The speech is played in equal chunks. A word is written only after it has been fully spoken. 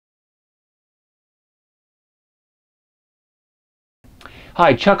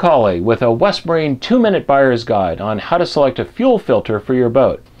Hi, Chuck Hawley with a West Marine 2-minute buyer's guide on how to select a fuel filter for your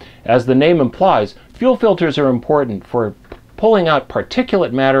boat. As the name implies, fuel filters are important for pulling out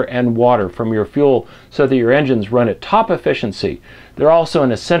particulate matter and water from your fuel so that your engines run at top efficiency. They're also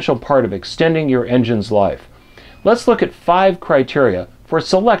an essential part of extending your engine's life. Let's look at 5 criteria for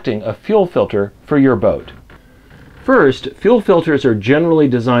selecting a fuel filter for your boat. First, fuel filters are generally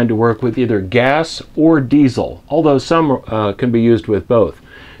designed to work with either gas or diesel, although some can be used with both.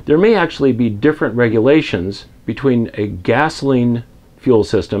 There may actually be different regulations between a gasoline fuel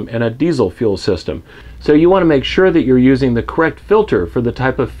system and a diesel fuel system. So you want to make sure that you're using the correct filter for the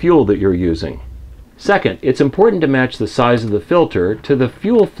type of fuel that you're using. Second, it's important to match the size of the filter to the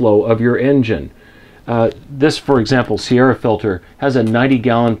fuel flow of your engine. This, for example, Sierra filter has a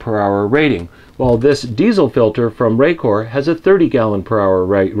 90-gallon-per-hour rating, while this diesel filter from Racor has a 30-gallon-per-hour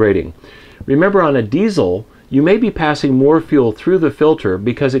rating. Remember, on a diesel, you may be passing more fuel through the filter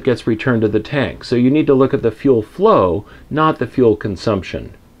because it gets returned to the tank. So you need to look at the fuel flow, not the fuel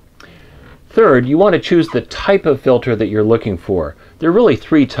consumption. Third, you want to choose the type of filter that you're looking for. There are really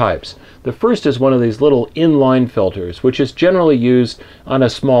 3 types. The first is one of these little inline filters, which is generally used on a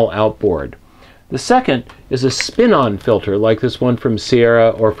small outboard. The second is a spin-on filter like this one from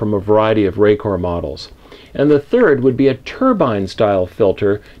Sierra or from a variety of Racor models. And the third would be a turbine-style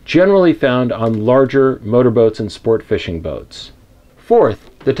filter generally found on larger motorboats and sport fishing boats. Fourth,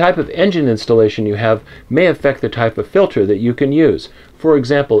 the type of engine installation you have may affect the type of filter that you can use. For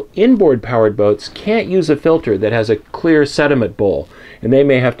example, inboard powered boats can't use a filter that has a clear sediment bowl, and they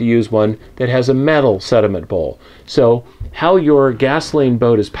may have to use one that has a metal sediment bowl. So how your gasoline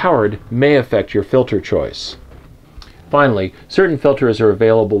boat is powered may affect your filter choice. Finally, certain filters are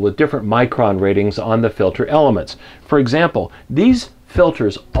available with different micron ratings on the filter elements. For example, these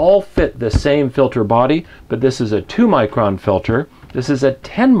filters all fit the same filter body, but this is a 2-micron filter, this is a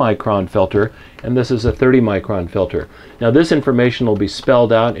 10-micron filter, and this is a 30-micron filter. Now this information will be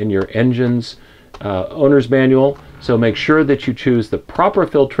spelled out in your engine's owner's manual, so make sure that you choose the proper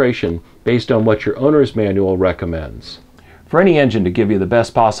filtration based on what your owner's manual recommends. For any engine to give you the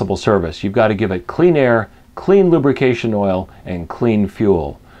best possible service, you've got to give it clean air, clean lubrication oil, and clean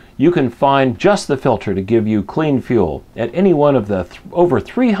fuel. You can find just the filter to give you clean fuel at any one of the over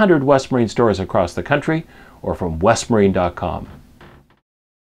 300 West Marine stores across the country or from westmarine.com.